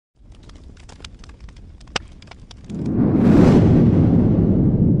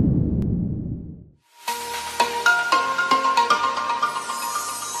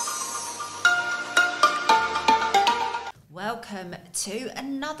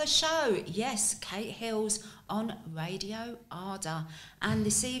another show. Yes, Kate Hills on Radio Arder. And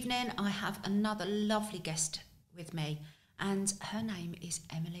this evening I have another lovely guest with me, and her name is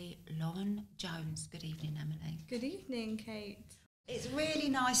Emilie Lauren Jones. Good evening, Emilie. Good evening, Kate. It's really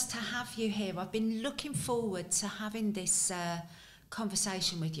nice to have you here. I've been looking forward to having this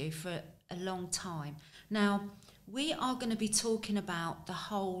conversation with you for a long time. Now, we are going to be talking about the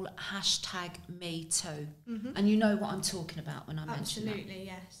whole hashtag Me Too. Mm-hmm. And you know what I'm talking about when I mention that. Absolutely,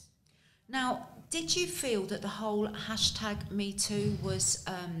 yes. Now, did you feel that the whole hashtag Me Too was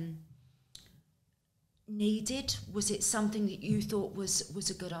needed? Was it something that you thought was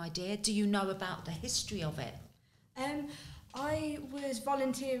a good idea? Do you know about the history of it? I was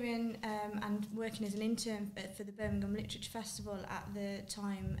volunteering and working as an intern for the Birmingham Literature Festival at the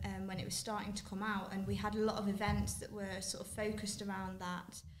time when it was starting to come out, and we had a lot of events that were sort of focused around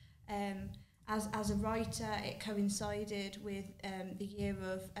that. As a writer, it coincided with the year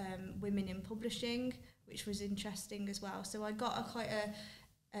of women in publishing, which was interesting as well. So I got quite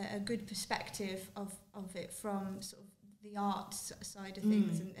a good perspective of it from sort of the arts side of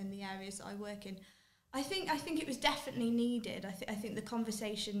things and the areas that I work in. I think it was definitely needed. I think the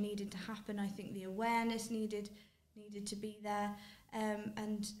conversation needed to happen. I think the awareness needed to be there,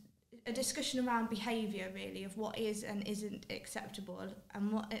 and a discussion around behaviour, really, of what is and isn't acceptable,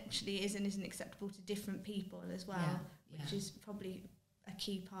 and what actually is and isn't acceptable to different people as well, which is probably a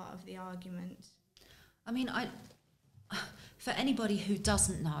key part of the argument. I mean, for anybody who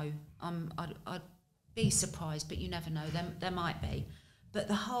doesn't know, I'd be surprised, but you never know. There might be. But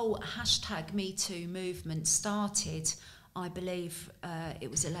the whole hashtag Me Too movement started, I believe,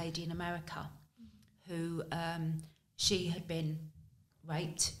 it was a lady in America who she had been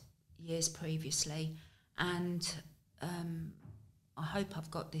raped years previously, and I hope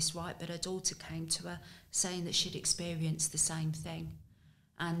I've got this right, but her daughter came to her saying that she'd experienced the same thing,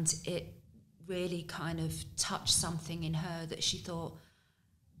 and it really kind of touched something in her that she thought,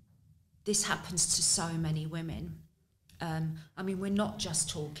 this happens to so many women. I mean, we're not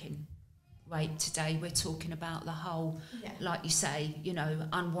just talking rape today, we're talking about the whole, like you say, you know,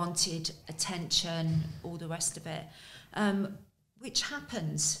 unwanted attention, all the rest of it, which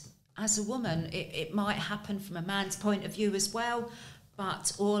happens as a woman. It might happen from a man's point of view as well,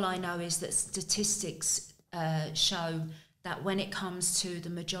 but all I know is that statistics show that when it comes to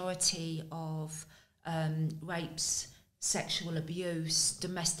the majority of rapes, sexual abuse,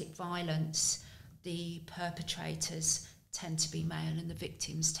 domestic violence, the perpetrators tend to be male and the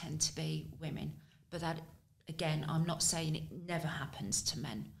victims tend to be women. But that, again, I'm not saying it never happens to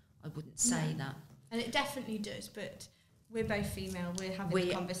men. I wouldn't say that. And it definitely does, but we're both female, we're having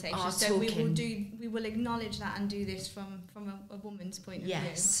a conversation, so we will acknowledge that and do this from a woman's point of view.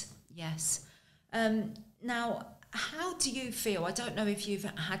 Yes. Now, how do you feel? I don't know if you've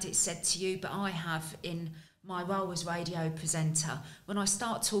had it said to you, but I have in my role as radio presenter. When I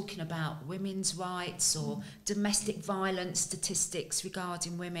start talking about women's rights or domestic violence statistics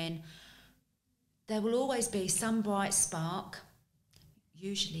regarding women, there will always be some bright spark,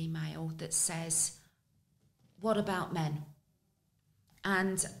 usually male, that says, what about men?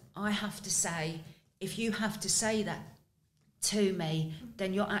 And I have to say, if you have to say that to me,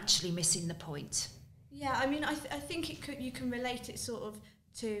 then you're actually missing the point. Yeah, I mean, I think you can relate it sort of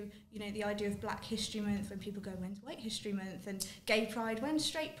to, you know, the idea of Black History Month, when people go, when's White History Month, and Gay Pride, when's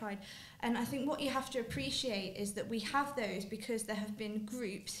Straight Pride? And I think what you have to appreciate is that we have those because there have been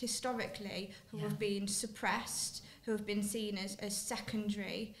groups historically who have been suppressed, who have been seen as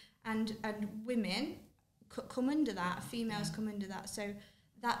secondary, and women come under that, females come under that. So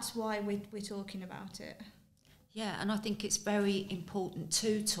that's why we're talking about it. Yeah, and I think it's very important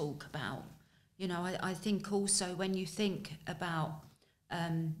to talk about. You know, I think also when you think about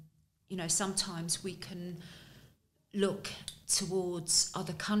you know, sometimes we can look towards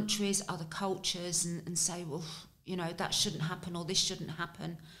other countries, other cultures, and say, well, you know, that shouldn't happen or this shouldn't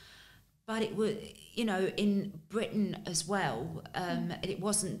happen. But it was, you know, in Britain as well, it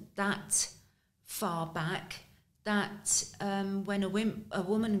wasn't that far back that when a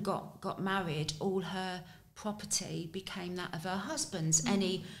woman got married, all her property became that of her husband's.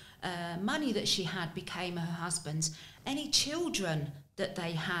 Any money that she had became her husband's. Any children that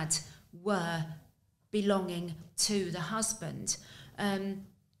they had were belonging to the husband.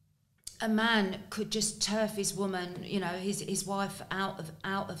 A man could just turf his woman, you know, his wife out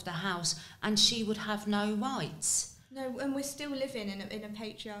of the house, and she would have no rights. No, and we're still living in a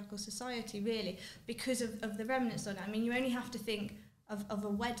patriarchal society, really, because of the remnants of it. I mean, you only have to think of a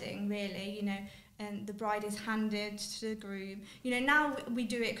wedding, really, you know, and the bride is handed to the groom. You know, now we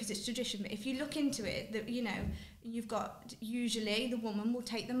do it because it's tradition, but if you look into it, you know, you've got, usually the woman will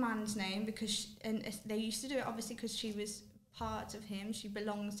take the man's name because and they used to do it obviously because she was part of him, she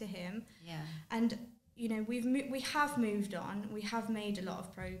belongs to him. Yeah. And you know, we have moved on, we have made a lot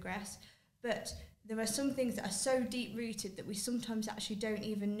of progress, but there are some things that are so deep rooted that we sometimes actually don't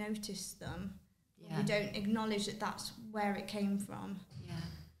even notice them. Yeah. We don't acknowledge that that's where it came from. Yeah.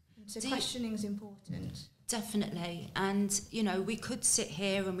 And so questioning is important. Definitely. And you know, we could sit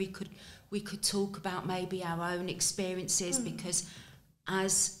here and we could talk about maybe our own experiences, because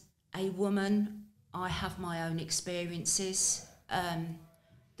as a woman I have my own experiences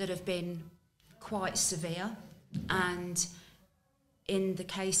that have been quite severe, and in the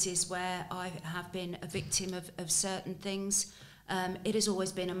cases where I have been a victim of certain things, it has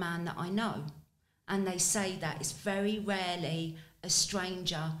always been a man that I know. And they say that it's very rarely a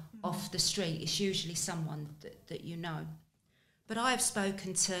stranger off the street. It's usually someone that you know. But I have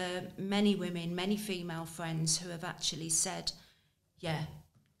spoken to many women, many female friends who have actually said, yeah,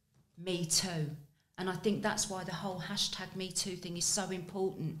 me too. And I think that's why the whole #MeToo thing is so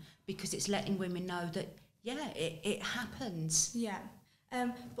important, because it's letting women know that, yeah, it happens. Yeah.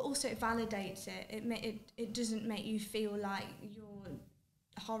 But also it validates it. It doesn't make you feel like you're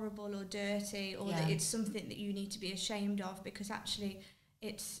horrible or dirty, or that it's something that you need to be ashamed of, because actually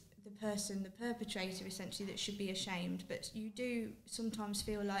it's the person, the perpetrator essentially, that should be ashamed. But you do sometimes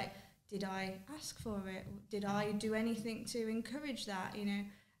feel like, did I ask for it? Did I do anything to encourage that? You know,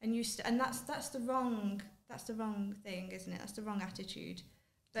 and and that's the wrong thing, isn't it? That's the wrong attitude.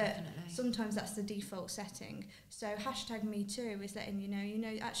 But definitely. Sometimes that's the default setting. So #MeToo is letting you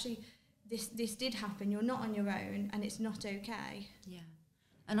know, actually this did happen. You're not on your own, and it's not okay. Yeah.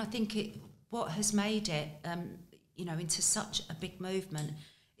 And I think what has made it, into such a big movement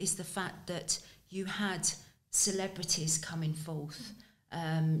is the fact that you had celebrities coming forth,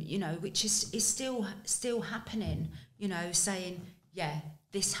 which is still happening, saying, yeah,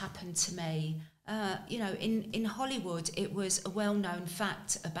 this happened to me. In Hollywood, it was a well-known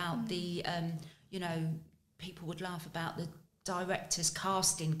fact about the, people would laugh about the director's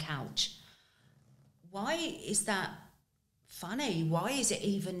casting couch. Why is that funny? Why is it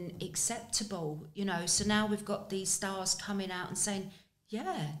even acceptable? So now we've got these stars coming out and saying,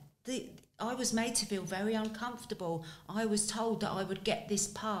 yeah, I was made to feel very uncomfortable. I was told that I would get this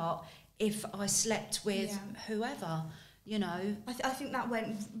part if I slept with whoever. I think that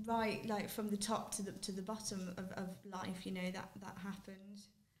went right, like from the top to the bottom of life. That happened.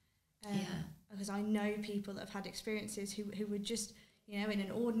 Because I know people that have had experiences who were just in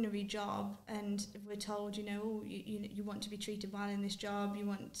an ordinary job, and were told, you want to be treated well in this job, you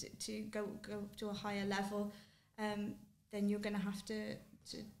want to go to a higher level, then you're going to have to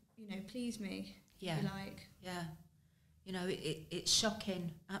please me. Yeah. If you like. Yeah. It's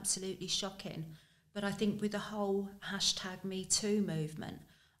shocking, absolutely shocking. But I think with the whole #MeToo movement,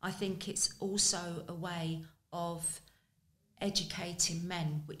 I think it's also a way of educating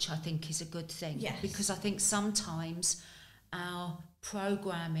men, which I think is a good thing. Yes. Because I think sometimes our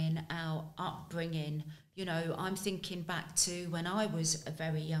programming, our upbringing, I'm thinking back to when I was a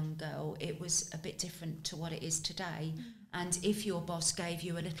very young girl, it was a bit different to what it is today. And if your boss gave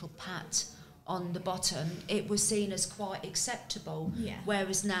you a little pat on the bottom, it was seen as quite acceptable. Yeah.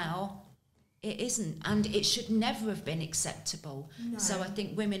 Whereas now, it isn't, and it should never have been acceptable. No. So I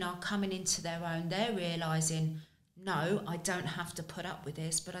think women are coming into their own. They're realising, no, I don't have to put up with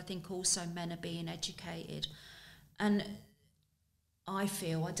this. But I think also men are being educated. And I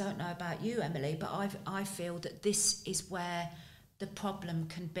feel, I don't know about you, Emily, but I feel that this is where the problem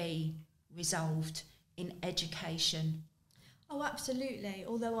can be resolved, in education. Oh, absolutely.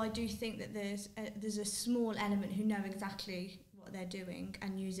 Although I do think that there's a small element who know exactly what they're doing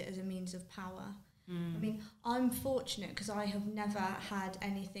and use it as a means of power. I mean, I'm fortunate because I have never had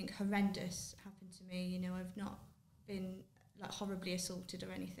anything horrendous happen to me. I've not been like horribly assaulted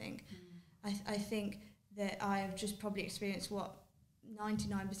or anything. I think that I have just probably experienced what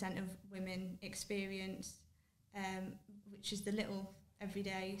 99% of women experience, which is the little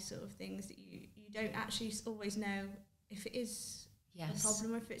everyday sort of things that you don't actually always know if it is a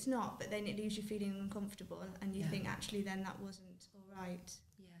problem or if it's not, but then it leaves you feeling uncomfortable, and you think actually then that wasn't all right.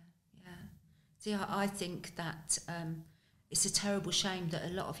 See, I think that it's a terrible shame that a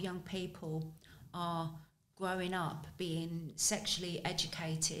lot of young people are growing up being sexually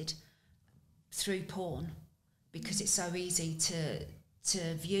educated through porn, because it's so easy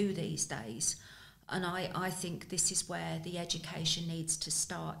to view these days. And I think this is where the education needs to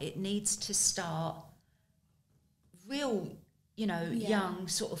start. It needs to start real, young,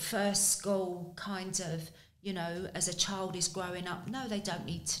 sort of first school kind of, as a child is growing up. No, they don't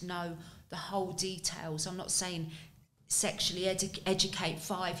need to know the whole details. I'm not saying sexually educate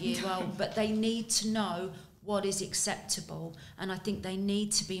 5-year-old, but they need to know what is acceptable, and I think they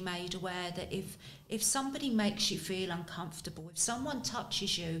need to be made aware that if somebody makes you feel uncomfortable, if someone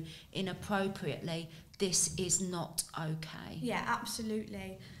touches you inappropriately, this is not okay. Yeah,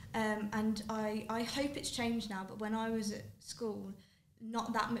 absolutely. And I hope it's changed now, but when I was at school,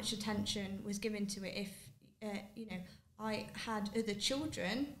 not that much attention was given to it. If you know, I had other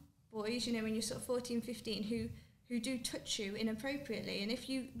children, boys, you know, when you're sort of 14, 15, who do touch you inappropriately, and if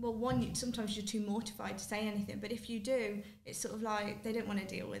you, well, one, sometimes you're too mortified to say anything, but if you do, it's sort of like they don't want to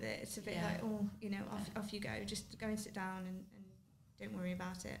deal with it. It's a bit like, oh, you know, off you go, just go and sit down and don't worry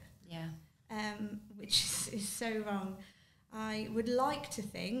about it. Yeah. Which is so wrong. I would like to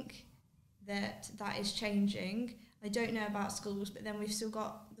think that is changing. I don't know about schools, but then we've still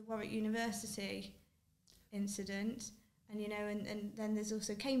got the Warwick University incident, and you know, and then there's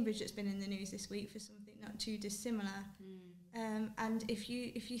also Cambridge that's been in the news this week for something not too dissimilar. And if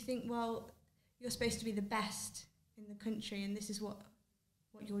you think, well, you're supposed to be the best in the country and this is what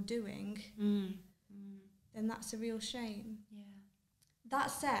you're doing, then that's a real shame. Yeah. That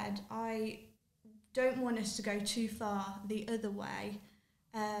said, I don't want us to go too far the other way,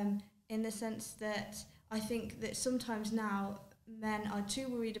 in the sense that I think that sometimes now men are too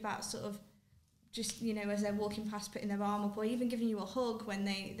worried about sort of just, you know, as they're walking past, putting their arm up, or even giving you a hug when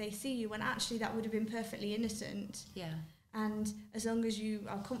they see you, when actually that would have been perfectly innocent. Yeah. And as long as you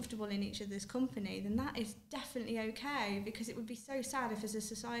are comfortable in each other's company, then that is definitely okay, because it would be so sad if as a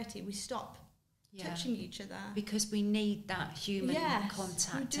society we stop touching each other. Because we need that human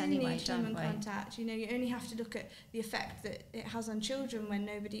contact anyway, don't we? Human contact. You know, you only have to look at the effect that it has on children when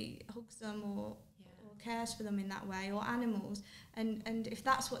nobody hugs them or cares for them in that way, or animals. And if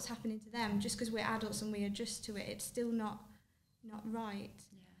that's what's happening to them, just because we're adults and we adjust to it, it's still not right.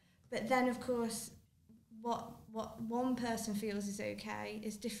 Yeah. But then, of course, what one person feels is okay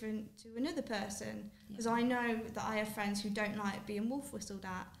is different to another person. Because I know that I have friends who don't like being wolf whistled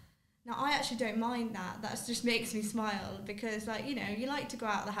at. Now, I actually don't mind that. That just makes me smile, because, like, you know, you like to go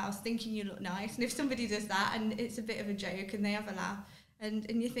out of the house thinking you look nice, and if somebody does that and it's a bit of a joke and they have a laugh, and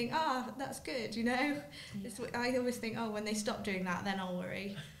you think, that's good, you know? Yeah. I always think, when they stop doing that, then I'll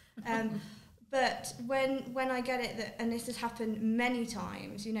worry. But when I get it, and this has happened many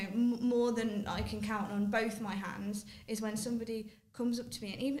times, you know, more than I can count on both my hands, is when somebody comes up to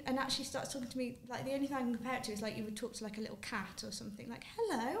me and actually starts talking to me, like, the only thing I can compare it to is like you would talk to like a little cat or something, like,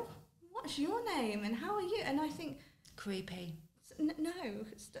 hello, what's your name and how are you? And I think... Creepy.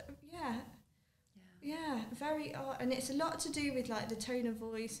 Yeah, very odd. And it's a lot to do with like the tone of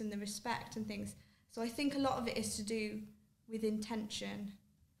voice and the respect and things. So I think a lot of it is to do with intention,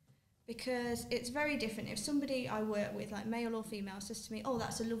 because it's very different. If somebody I work with, like male or female, says to me, oh,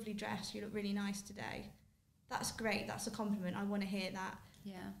 that's a lovely dress, you look really nice today, that's great, that's a compliment, I want to hear that.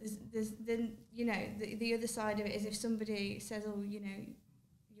 Yeah. There's then, you know, the other side of it is if somebody says, oh, you know,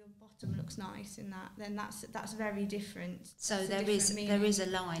 your bottom looks nice in that, then that's very different. So there is a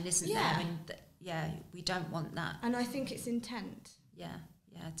line, isn't there? I mean, we don't want that. And I think it's intent. Yeah,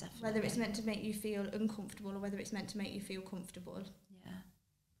 definitely. Whether it's meant to make you feel uncomfortable or whether it's meant to make you feel comfortable.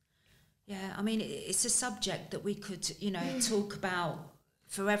 Yeah, I mean, it's a subject that we could, you know, talk about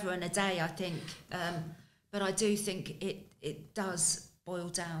forever and a day, I think. But I do think it does boil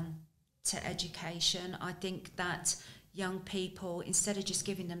down to education. I think that young people, instead of just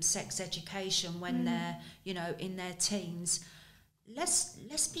giving them sex education when they're, you know, in their teens,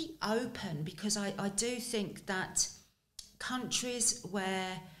 let's be open, because I do think that countries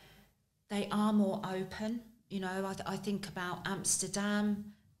where they are more open, you know, I think about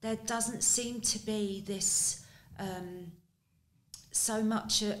Amsterdam, there doesn't seem to be this so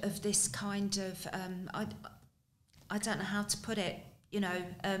much of this kind of I don't know how to put it, you know,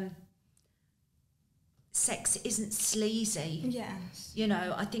 sex isn't sleazy. Yes. You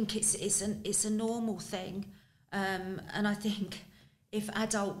know, I think it's a normal thing, and I think if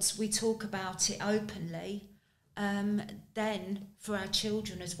adults, we talk about it openly, then for our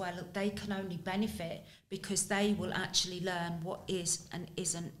children as well, they can only benefit, because they will actually learn what is and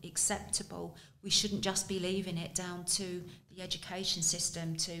isn't acceptable. We shouldn't just be leaving it down to the education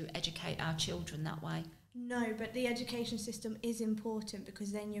system to educate our children that way. No, but the education system is important,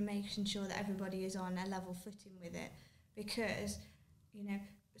 because then you're making sure that everybody is on a level footing with it, because, you know,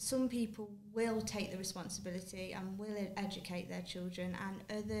 some people will take the responsibility and will educate their children, and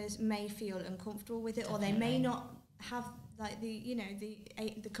others may feel uncomfortable with it. Definitely. Or they may not have like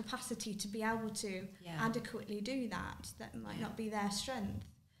the capacity to be able to adequately do that. That might not be their strength.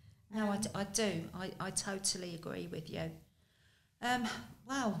 No, I do. I totally agree with you.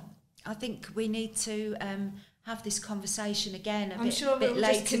 Wow. I think we need to have this conversation again I'm sure we'll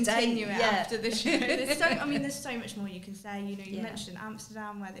just continue it after the show. There's so much more you can say. You know, you mentioned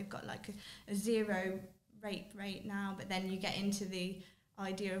Amsterdam, where they've got like a zero rape rate now, but then you get into the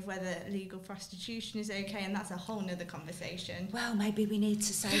idea of whether legal prostitution is okay, and that's a whole nother conversation. Well, maybe we need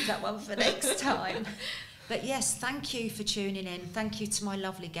to save that one for next time. But yes, thank you for tuning in. Thank you to my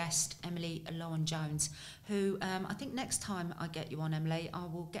lovely guest, Emilie Lowen-Jones, who I think next time I get you on, Emilie, I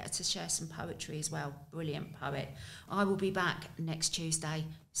will get her to share some poetry as well. Brilliant poet. I will be back next Tuesday,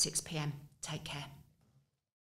 6 p.m. Take care.